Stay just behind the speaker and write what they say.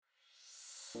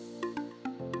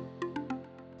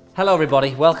Hello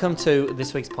everybody, welcome to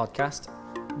this week's podcast.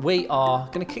 We are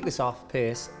going to kick this off,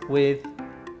 Piers, with,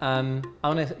 I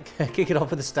want to kick it off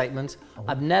with a statement.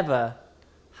 I've never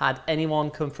had anyone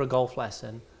come for a golf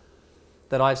lesson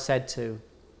that I've said to,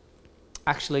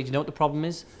 actually, do you know what the problem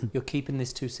is? You're keeping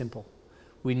this too simple.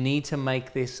 We need to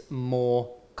make this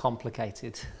more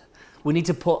complicated. We need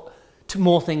to put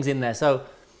more things in there. So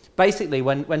basically,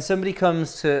 when somebody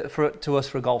comes to us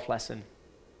for a golf lesson,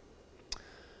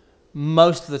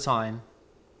 most of the time,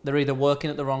 they're either working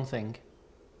at the wrong thing,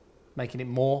 making it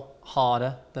more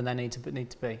harder than they need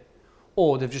to be,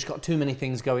 or they've just got too many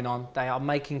things going on. They are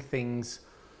making things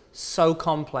so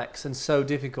complex and so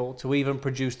difficult to even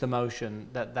produce the motion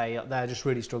that they're just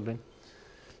really struggling.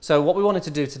 So what we wanted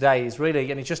to do today is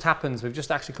really, and it just happens, we've just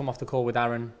actually come off the call with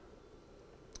Aaron,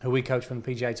 who we coach from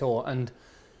the PGA Tour, and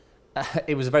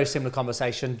it was a very similar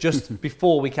conversation just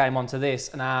before we came onto this,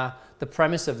 and the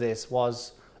premise of this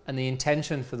was, and the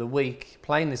intention for the week,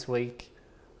 playing this week,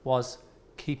 was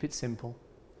keep it simple.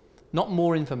 Not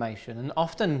more information. And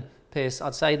often, Piers,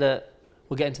 I'd say that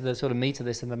we'll get into the sort of meat of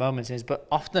this in the moment, but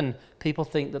often people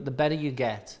think that the better you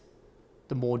get,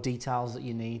 the more details that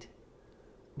you need.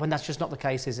 When that's just not the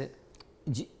case, is it?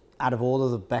 Out of all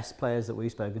of the best players that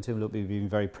we've spoken to, look, we've been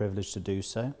very privileged to do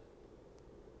so.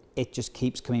 It just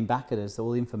keeps coming back at us.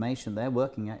 All the information they're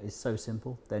working at is so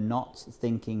simple. They're not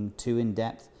thinking too in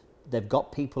depth. They've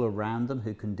got people around them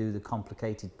who can do the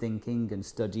complicated thinking and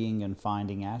studying and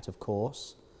finding out, of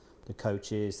course. The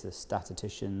coaches, the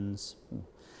statisticians,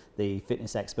 the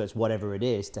fitness experts, whatever it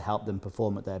is, to help them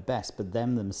perform at their best. But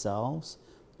them themselves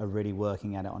are really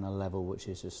working at it on a level which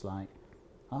is just like,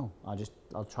 oh,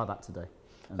 I'll try that today.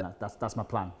 And that's my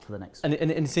plan for the next. And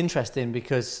it's interesting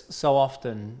because so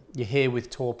often you hear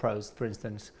with tour pros, for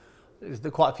instance, there's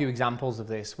quite a few examples of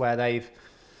this where they've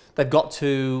got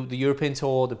to the European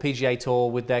Tour, the PGA Tour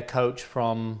with their coach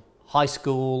from high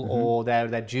school or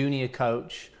their junior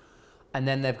coach, and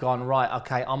then they've gone, right,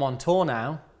 okay, I'm on tour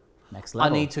now. Next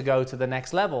level. I need to go to the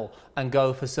next level and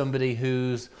go for somebody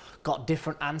who's got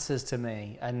different answers to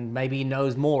me and maybe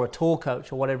knows more, a tour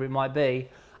coach or whatever it might be.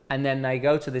 And then they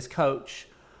go to this coach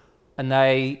and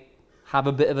they have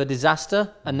a bit of a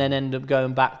disaster and then end up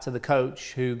going back to the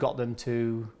coach who got them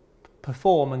to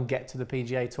perform and get to the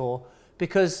PGA Tour.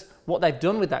 Because what they've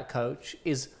done with that coach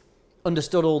is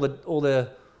understood all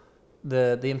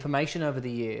the information over the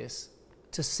years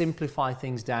to simplify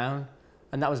things down,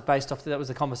 and that was based off. That was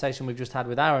the conversation we've just had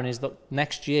with Aaron. Is that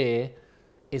next year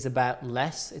is about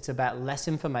less. It's about less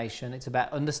information. It's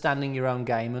about understanding your own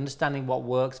game, understanding what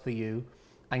works for you,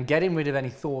 and getting rid of any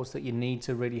thoughts that you need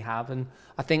to really have. And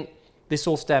I think this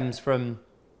all stems from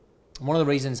one of the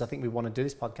reasons I think we want to do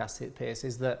this podcast here, Piers,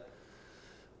 is that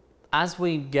as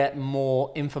we get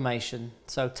more information,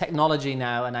 so technology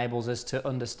now enables us to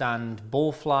understand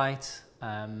ball flight,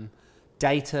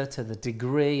 data to the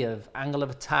degree of angle of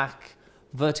attack,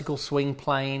 vertical swing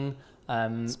plane,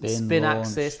 spin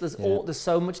axis. There's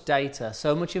so much data,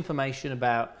 so much information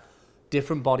about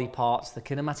different body parts, the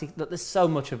kinematic, that there's so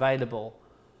much available.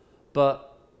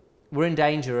 But we're in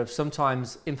danger of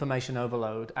sometimes information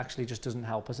overload actually just doesn't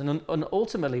help us. And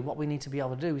ultimately what we need to be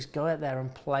able to do is go out there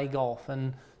and play golf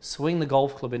and swing the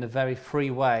golf club in a very free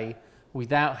way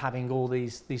without having all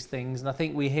these things. And I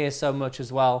think we hear so much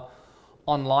as well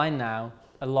online now,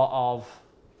 a lot of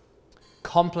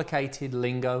complicated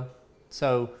lingo.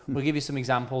 So we'll give you some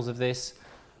examples of this.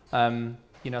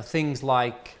 Things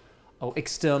like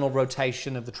external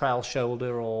rotation of the trail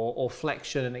shoulder or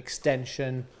flexion and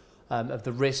extension of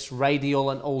the wrist,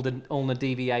 radial and ulnar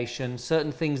deviation,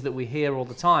 certain things that we hear all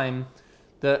the time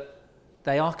that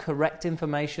they are correct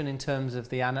information in terms of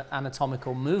the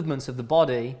anatomical movements of the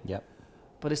body. Yep.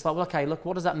 But it's like, well, okay, look,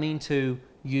 what does that mean to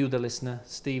you, the listener,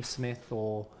 Steve Smith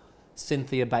or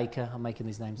Cynthia Baker? I'm making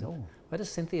these names up. Where does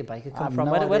Cynthia Baker come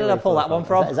from? Where did I pull that one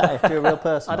from? Is that actually a real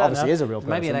person? I don't Obviously know. Is a real person.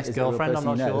 Maybe an ex-girlfriend, I'm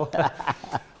not sure.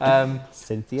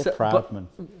 Cynthia Proudman.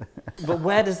 But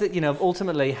where does it,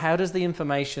 ultimately, how does the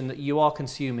information that you are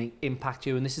consuming impact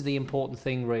you? And this is the important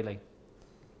thing, really.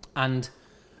 And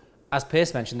as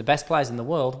Piers mentioned, the best players in the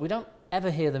world, we don't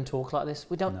ever hear them talk like this.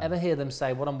 We don't ever hear them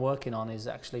say, what I'm working on is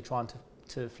actually trying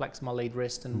to flex my lead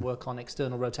wrist and work on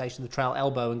external rotation of the trail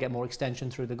elbow and get more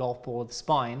extension through the golf ball or the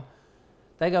spine.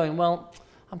 They're going, well,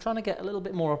 I'm trying to get a little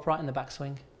bit more upright in the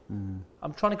backswing.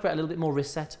 I'm trying to create a little bit more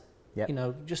wrist set.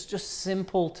 Yep. Just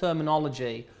simple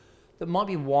terminology that might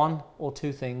be one or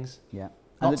two things,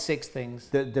 not six things.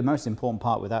 The most important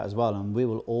part with that as well, and we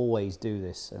will always do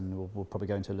this, and we'll probably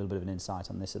go into a little bit of an insight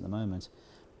on this at the moment,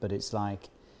 but it's like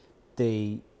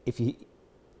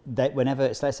whenever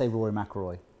it's, let's say Rory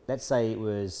McIlroy, let's say it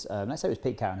was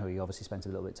Pete Cowan, who he obviously spent a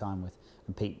little bit of time with,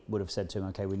 and Pete would have said to him,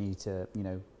 okay, we need to,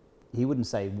 he wouldn't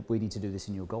say, we need to do this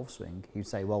in your golf swing. He'd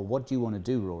say, well, what do you want to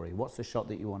do, Rory? What's the shot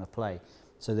that you want to play?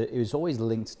 So that it was always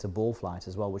linked to ball flight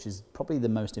as well, which is probably the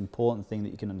most important thing that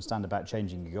you can understand about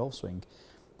changing your golf swing.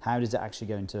 How does it actually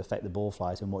going to affect the ball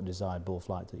flight and what desired ball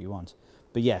flight that you want?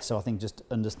 But yeah, so I think just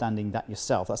understanding that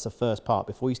yourself, that's the first part.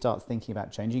 Before you start thinking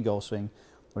about changing golf swing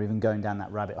or even going down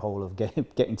that rabbit hole of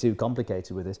getting too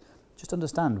complicated with this, just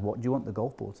understand what do you want the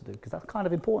golf ball to do, because that's kind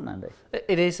of important, Andy.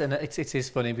 It is, and it is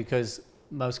funny because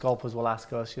most golfers will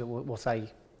ask us, we'll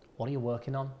say, what are you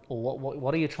working on? Or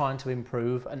what are you trying to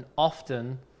improve? And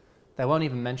often they won't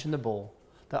even mention the ball.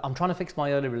 I'm trying to fix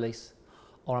my early release,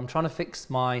 or I'm trying to fix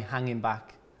my hanging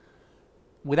back,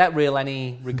 without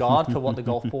any regard for what the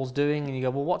golf ball's doing. And you go,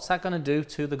 well, what's that going to do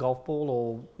to the golf ball?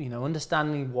 Or,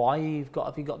 understanding why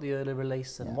have you got the early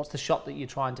release, and what's the shot that you're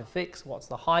trying to fix? What's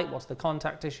the height? What's the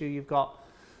contact issue you've got?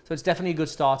 So it's definitely a good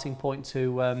starting point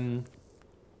to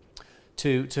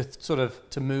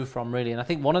move from, really. And I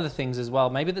think one of the things as well,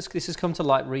 maybe this has come to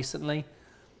light recently,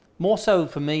 more so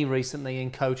for me recently in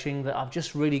coaching, that I've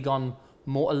just really gone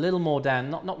a little more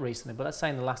down, not recently, but let's say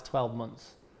in the last 12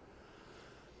 months,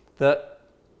 that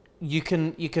you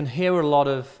can hear a lot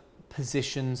of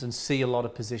positions and see a lot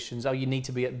of positions. Oh, you need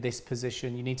to be at this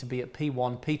position. You need to be at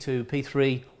P1, P2,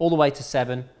 P3, all the way to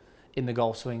 7 in the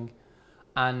golf swing.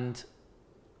 And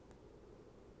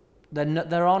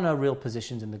there are no real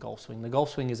positions in the golf swing. The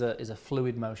golf swing is a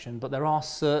fluid motion, but there are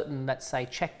certain, let's say,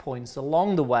 checkpoints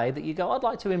along the way that you go, I'd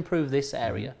like to improve this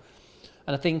area.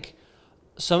 And I think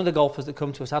some of the golfers that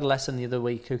come to us, I had a lesson the other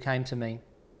week who came to me,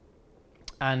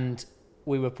 and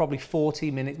we were probably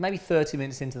 40 minutes, maybe 30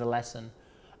 minutes into the lesson,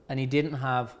 and he didn't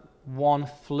have one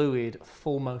fluid,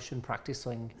 full motion practice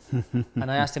swing. And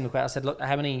I asked him a question. I said, look,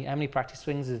 how many practice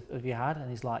swings have you had? And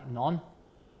he's like, none.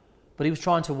 But he was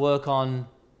trying to work on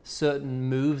certain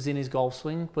moves in his golf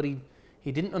swing, but he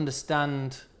didn't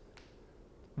understand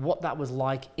what that was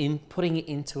like in putting it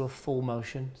into a full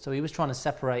motion. So he was trying to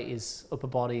separate his upper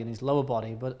body and his lower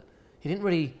body, but he didn't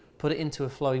really put it into a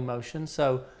flowing motion.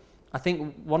 So I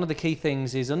think one of the key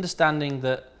things is understanding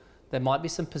that there might be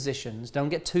some positions. Don't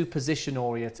get too position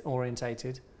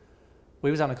orientated. We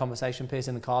was having a conversation, Piers,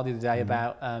 in the car the other day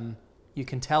about you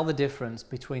can tell the difference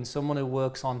between someone who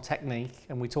works on technique,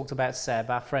 and we talked about Seb,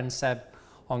 our friend Seb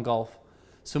on golf,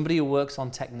 somebody who works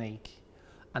on technique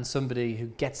and somebody who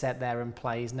gets out there and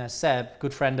plays. Now Seb,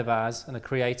 good friend of ours and a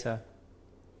creator,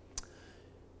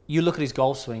 you look at his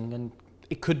golf swing and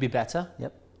it could be better.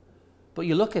 Yep. But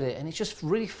you look at it and it's just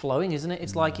really flowing, isn't it?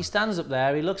 It's like he stands up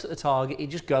there, he looks at the target, he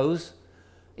just goes.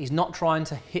 He's not trying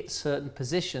to hit certain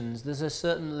positions. There's a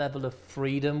certain level of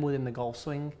freedom within the golf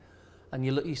swing. And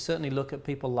you certainly look at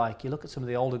people like, you look at some of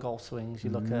the older golf swings, you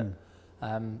look at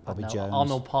Bobby Jones.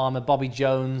 Arnold Palmer, Bobby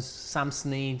Jones, Sam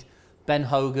Snead, Ben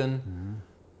Hogan.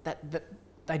 That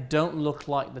they don't look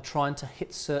like they're trying to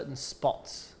hit certain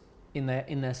spots in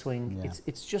their swing. Yeah.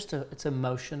 It's just a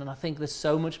motion, and I think there's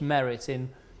so much merit in.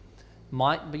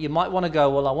 But you might want to go,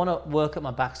 well, I want to work at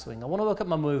my backswing. I want to work at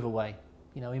my move away.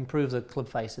 Improve the club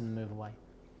face in the move away.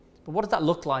 But what does that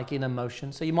look like in a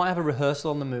motion? So you might have a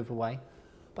rehearsal on the move away.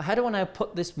 But how do I now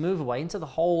put this move away into the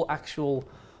whole actual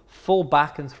full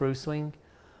back and through swing?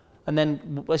 And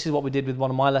then this is what we did with one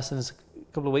of my lessons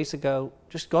a couple of weeks ago.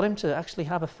 Just got him to actually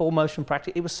have a full motion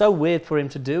practice. It was so weird for him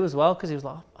to do as well, because he was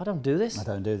like, I don't do this.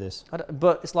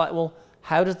 But it's like, well,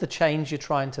 how does the change you're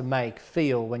trying to make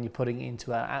feel when you're putting it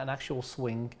into an actual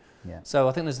swing? Yeah. So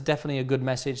I think there's definitely a good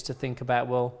message to think about,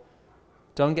 well,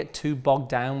 don't get too bogged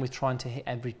down with trying to hit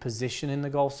every position in the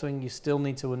golf swing. You still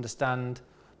need to understand,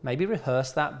 maybe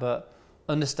rehearse that, but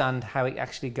understand how it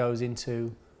actually goes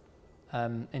into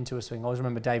a swing. I always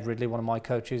remember Dave Ridley, one of my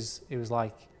coaches, he was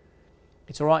like,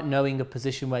 it's all right knowing a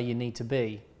position where you need to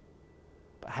be,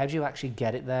 but how do you actually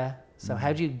get it there? So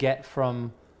how do you get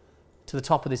from to the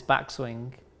top of this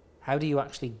backswing? How do you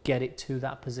actually get it to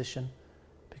that position?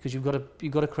 Because you've got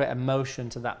to create a motion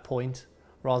to that point,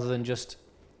 rather than just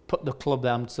put the club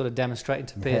there. I'm sort of demonstrating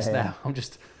to Piers now. I'm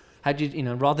just, how do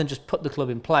you rather than just put the club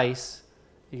in place,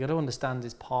 you got to understand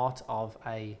it's part of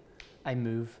a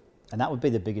move. And that would be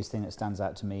the biggest thing that stands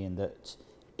out to me, in that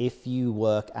if you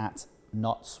work at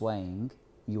not swaying,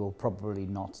 you will probably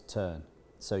not turn.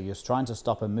 So you're trying to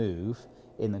stop a move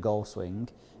in the golf swing,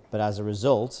 but as a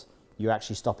result, you're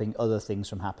actually stopping other things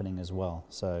from happening as well.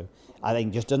 So I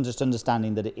think just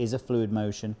understanding that it is a fluid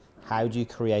motion. How do you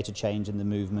create a change in the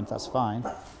movement? That's fine.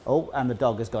 Oh, and the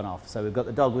dog has gone off. So we've got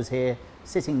the dog was here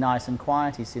sitting nice and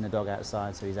quiet. He's seen a dog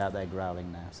outside, so he's out there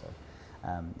growling now. So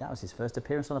that was his first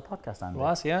appearance on the podcast, Andy.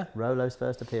 Was, yeah. Rolo's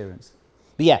first appearance.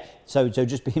 But yeah, so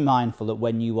just be mindful that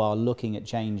when you are looking at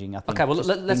changing, I think. Okay, well, just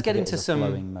let's think get of it into as a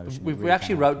flowing some. motion. We It really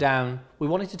actually can wrote help. down. We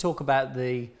wanted to talk about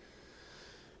the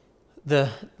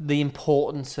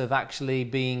importance of actually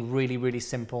being really, really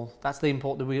simple. That's the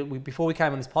important. We before we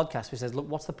came on this podcast, we said, look,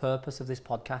 what's the purpose of this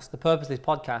podcast? The purpose of this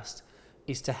podcast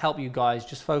is to help you guys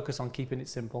just focus on keeping it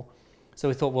simple. So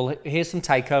we thought, well, here's some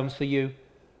take homes for you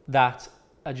that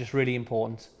are just really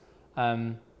important.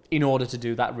 In order to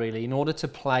do that, really, in order to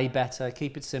play better,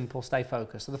 keep it simple, stay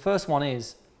focused. So the first one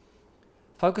is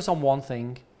focus on one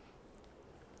thing.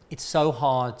 It's so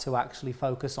hard to actually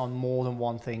focus on more than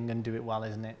one thing and do it well,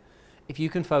 isn't it? If you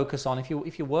can focus on, if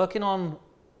you're working on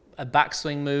a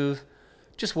backswing move,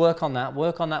 just work on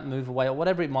that move away, or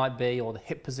whatever it might be, or the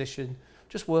hip position.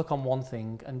 Just work on one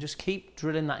thing and just keep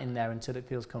drilling that in there until it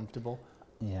feels comfortable.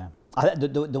 Yeah,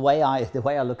 the way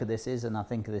I look at this is, and I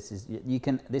think this is, you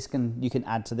can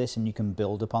add to this and you can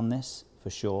build upon this for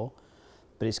sure.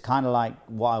 But it's kind of like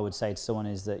what I would say to someone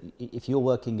is that if you're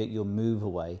working at your move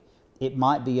away, it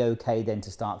might be okay then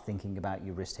to start thinking about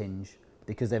your wrist hinge,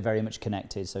 because they're very much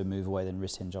connected. So move away then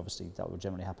wrist hinge, obviously that will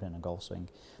generally happen in a golf swing.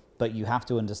 But you have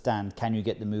to understand, can you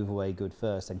get the move away good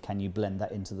first, and can you blend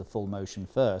that into the full motion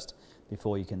first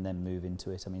before you can then move into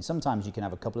it? I mean, sometimes you can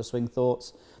have a couple of swing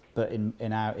thoughts, but in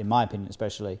my opinion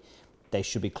especially, they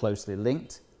should be closely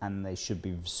linked and they should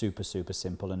be super, super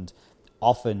simple. And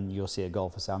often you'll see a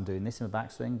golfer say, I'm doing this in the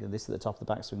backswing, and this at the top of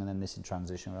the backswing, and then this in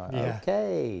transition. Right? Yeah.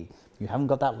 Okay, you haven't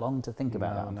got that long to think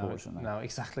about that, unfortunately. No,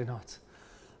 exactly not.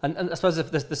 And I suppose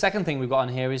the second thing we've got on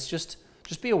here is just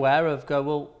be aware of,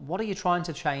 well, what are you trying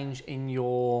to change in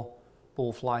your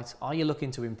ball flight? Are you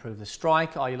looking to improve the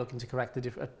strike? Are you looking to correct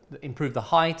improve the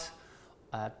height?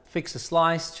 Fix the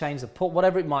slice, change the putt,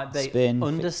 whatever it might be. Spin,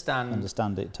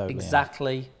 understand it totally.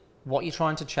 exactly what you're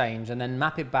trying to change, and then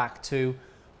map it back to,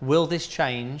 will this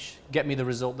change get me the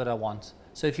result that I want?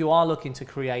 So if you are looking to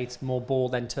create more ball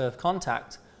than turf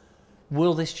contact,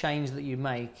 will this change that you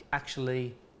make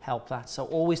actually help that? So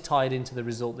always tie it into the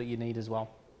result that you need as well.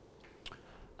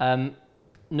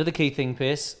 Another key thing,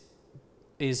 Pierce,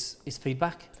 is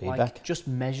feedback. Like just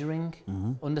measuring,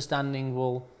 understanding.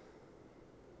 Well,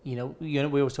 we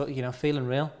always talk, feeling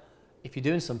real. If you're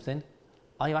doing something,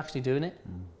 are you actually doing it?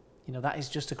 That is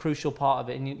just a crucial part of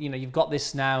it. And you've got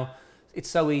this now. It's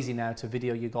so easy now to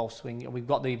video your golf swing. We've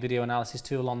got the video analysis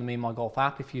tool on the Me and My Golf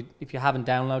app. If you haven't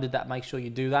downloaded that, make sure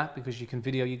you do that, because you can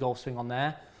video your golf swing on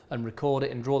there and record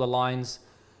it and draw the lines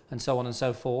and so on and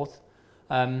so forth.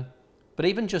 But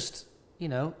even just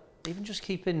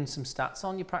keeping some stats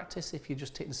on your practice, if you're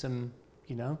just hitting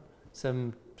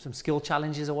some skill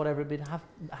challenges or whatever it be, have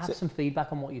some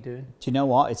feedback on what you're doing. Do you know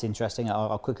what? It's interesting.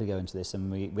 I'll quickly go into this, and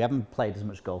we haven't played as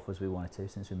much golf as we wanted to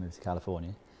since we moved to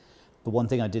California. But one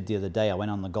thing I did the other day, I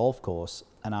went on the golf course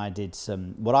and I did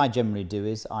what I generally do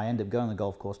is I end up going on the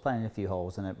golf course, playing a few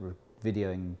holes, and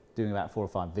doing about 4 or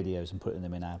 5 videos and putting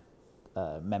them in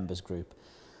our members group.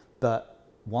 But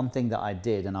one thing that I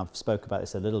did, and I've spoke about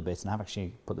this a little bit and I haven't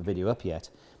actually put the video up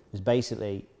yet, is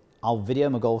basically I'll video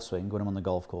my golf swing when I'm on the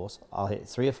golf course. I'll hit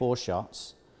 3 or 4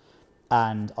 shots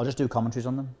and I'll just do commentaries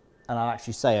on them. And I'll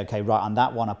actually say, okay, right, on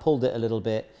that one, I pulled it a little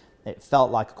bit. It felt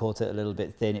like I caught it a little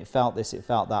bit thin. It felt this, it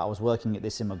felt that. I was working at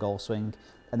this in my golf swing.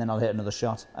 And then I'll hit another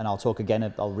shot and I'll talk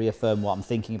again. I'll reaffirm what I'm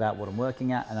thinking about, what I'm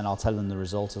working at. And then I'll tell them the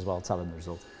result as well.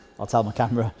 I'll tell my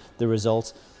camera the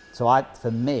result. So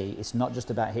for me, it's not just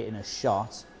about hitting a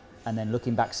shot and then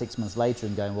looking back 6 months later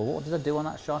and going, well, what did I do on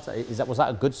that shot? Was that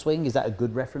a good swing? Is that a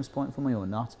good reference point for me or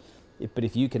not? But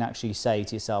if you can actually say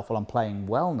to yourself, well, I'm playing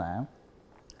well now,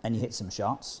 and you hit some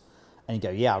shots, and you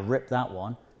go, yeah, I ripped that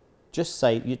one, just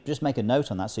make a note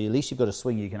on that. So at least you've got a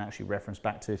swing you can actually reference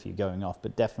back to if you're going off.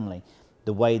 But definitely,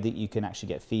 the way that you can actually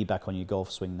get feedback on your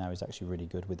golf swing now is actually really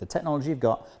good with the technology you've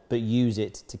got, but use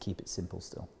it to keep it simple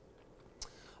still.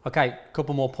 Okay, a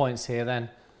couple more points here then.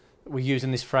 We're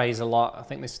using this phrase a lot. I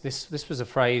think this was a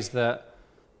phrase that,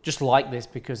 just like this,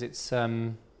 because it's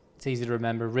easy to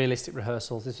remember, realistic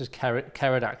rehearsals. This was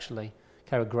Kerrod actually,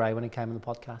 Kerrod Gray, when he came on the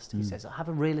podcast. He says, I have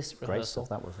a realistic rehearsal. Great stuff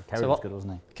that was. Kerrod was good,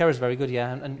 wasn't he? Kerrod's very good,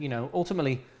 yeah. And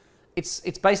ultimately, it's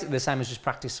basically the same as just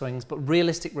practice swings, but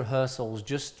realistic rehearsals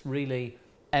just really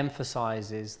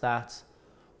emphasizes that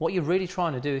what you're really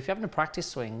trying to do, if you're having a practice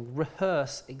swing,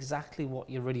 rehearse exactly what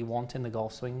you really want in the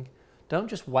golf swing. Don't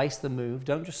just waste the move.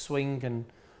 Don't just swing and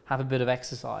have a bit of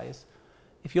exercise.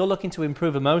 If you're looking to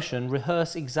improve emotion,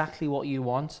 rehearse exactly what you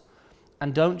want,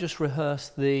 and don't just rehearse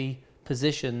the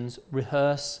positions,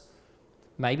 rehearse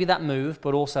maybe that move,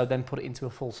 but also then put it into a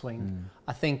full swing.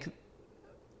 I think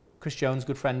Chris Jones,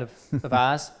 good friend of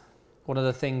ours, one of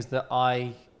the things that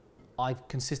I've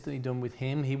consistently done with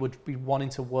him, he would be wanting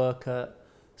to work at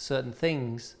certain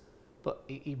things, but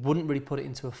he wouldn't really put it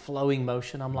into a flowing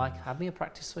motion. I'm like, have me a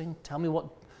practice swing. Tell me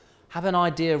have an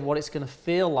idea of what it's going to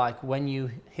feel like when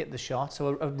you hit the shot.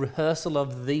 So a rehearsal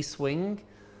of the swing,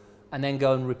 and then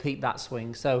go and repeat that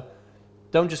swing. So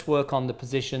don't just work on the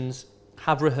positions,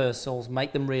 have rehearsals,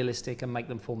 make them realistic and make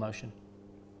them full motion.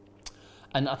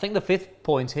 And I think the fifth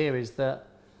point here is that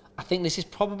I think this is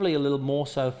probably a little more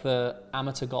so for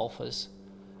amateur golfers,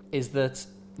 is that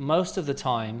most of the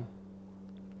time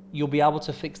you'll be able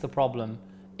to fix the problem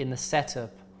in the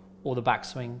setup or the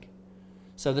backswing.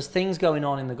 So there's things going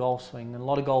on in the golf swing, and a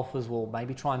lot of golfers will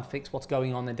maybe try and fix what's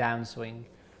going on in the downswing.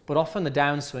 But often the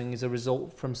downswing is a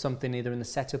result from something either in the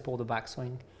setup or the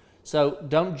backswing. So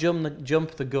don't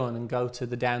jump the gun and go to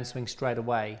the downswing straight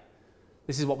away.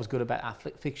 This is what was good about our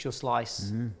fix your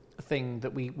slice thing,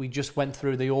 that we just went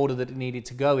through the order that it needed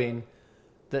to go in,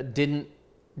 that didn't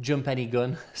jump any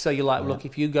gun. So you're like, look,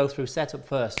 if you go through setup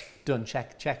first, done,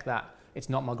 check that. It's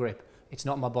not my grip. It's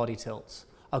not my body tilts.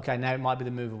 Okay, now it might be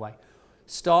the move away.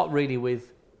 Start really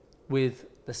with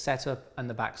the setup and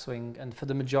the backswing. And for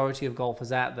the majority of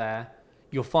golfers out there,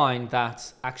 you'll find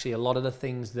that actually a lot of the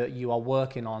things that you are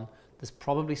working on, there's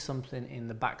probably something in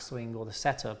the backswing or the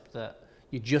setup that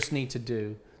you just need to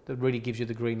do that really gives you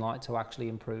the green light to actually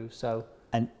improve. So,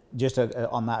 and just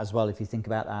on that as well, if you think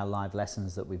about our live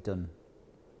lessons that we've done,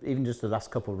 even just the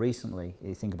last couple recently,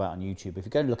 you think about on YouTube, if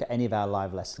you go and look at any of our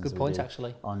live lessons, good point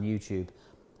actually, on YouTube,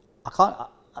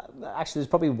 actually there's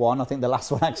probably one, I think the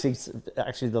last one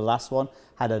actually the last one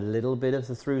had a little bit of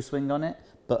the through swing on it,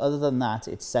 but other than that,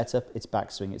 it's setup, it's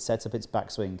backswing, it's setup, it's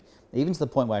backswing. Even to the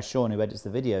point where Sean, who edits the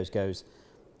videos, goes,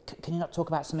 can you not talk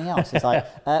about something else? It's like,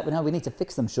 no, we need to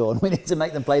fix them, Sean. We need to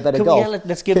make them play better golf.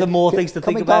 Let's give them more things to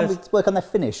think about. Can we work on their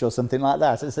finish or something like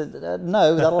that? It's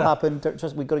no, that'll happen.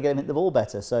 Trust, we've got to get them hit the ball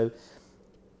better. So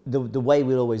the way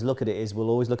we'll always look at it is we'll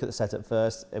always look at the setup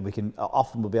first. And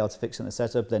we'll be able to fix it in the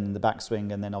setup, then in the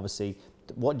backswing, and then obviously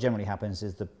what generally happens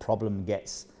is the problem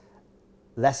gets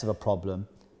less of a problem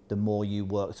the more you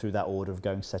work through that order of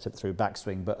going setup through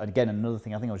backswing. But again, another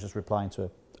thing, I think I was just replying to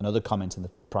another comment in the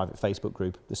private Facebook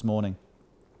group this morning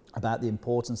about the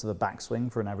importance of a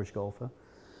backswing for an average golfer.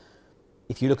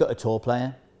 If you look at a tour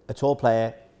player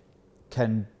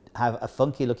can have a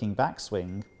funky looking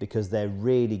backswing because they're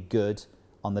really good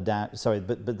on the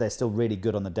but they're still really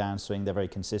good on the downswing. They're very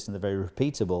consistent, they're very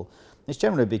repeatable. It's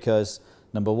generally because,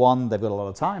 number one, they've got a lot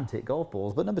of time to hit golf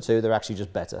balls, but number two, they're actually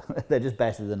just better. They're just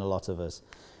better than a lot of us.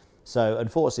 So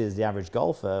unfortunately, as the average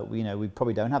golfer, we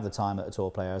probably don't have the time that a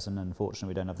tour player has, and unfortunately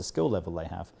we don't have the skill level they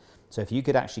have. So if you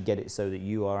could actually get it so that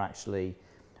you are actually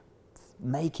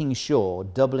making sure,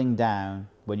 doubling down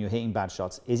when you're hitting bad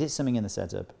shots, is it something in the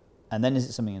setup? And then is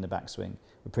it something in the backswing?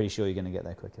 We're pretty sure you're going to get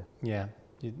there quicker. Yeah.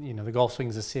 You know, the golf swing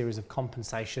is a series of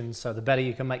compensations. So the better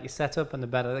you can make your setup and the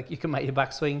better you can make your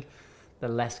backswing, the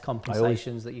less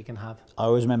compensations that you can have. I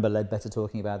always remember Ledbetter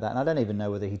talking about that, and I don't even know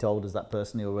whether he told us that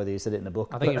personally or whether he said it in the book.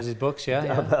 I think it was his books,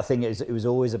 yeah. But I think it was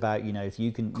always about, if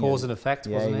you can cause and effect,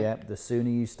 wasn't it? Yeah. The sooner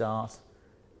you start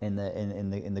in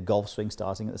the golf swing,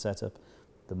 starting at the setup,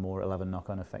 the more it'll have a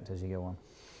knock-on effect as you go on.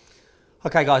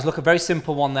 Okay, guys, look, a very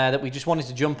simple one there that we just wanted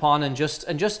to jump on and just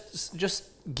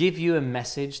give you a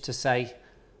message to say,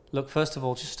 look, first of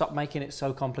all, just stop making it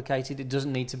so complicated. It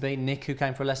doesn't need to be. Nick, who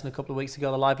came for a lesson a couple of weeks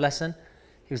ago, the live lesson,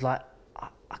 he was like,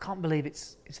 I can't believe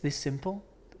it's this simple.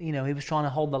 He was trying to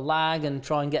hold the lag and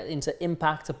try and get into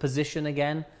impact, a position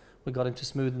again. We got him to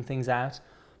smoothen things out.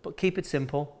 But keep it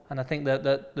simple. And I think that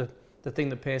the thing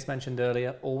that Pierce mentioned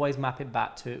earlier, always map it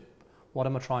back to what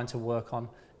am I trying to work on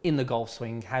in the golf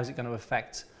swing? How's it going to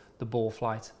affect the ball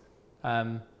flight?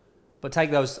 But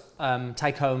take those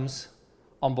take-homes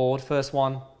on board. First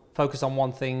one, focus on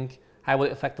one thing. How will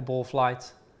it affect the ball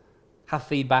flight? Have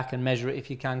feedback and measure it if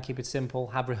you can. Keep it simple.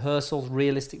 Have rehearsals,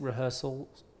 realistic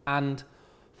rehearsals, and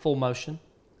full motion.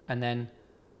 And then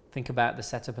think about the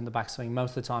setup and the backswing.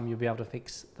 Most of the time, you'll be able to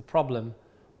fix the problem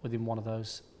within one of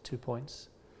those 2 points.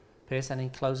 Pierce, any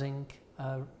closing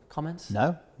comments?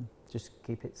 No, just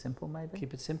keep it simple, maybe.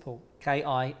 Keep it simple.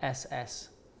 KISS.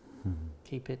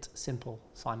 Keep it simple,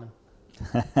 Simon.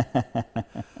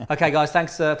 Okay, guys,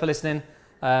 thanks for listening.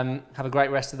 Have a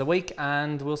great rest of the week,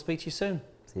 and we'll speak to you soon.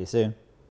 See you soon.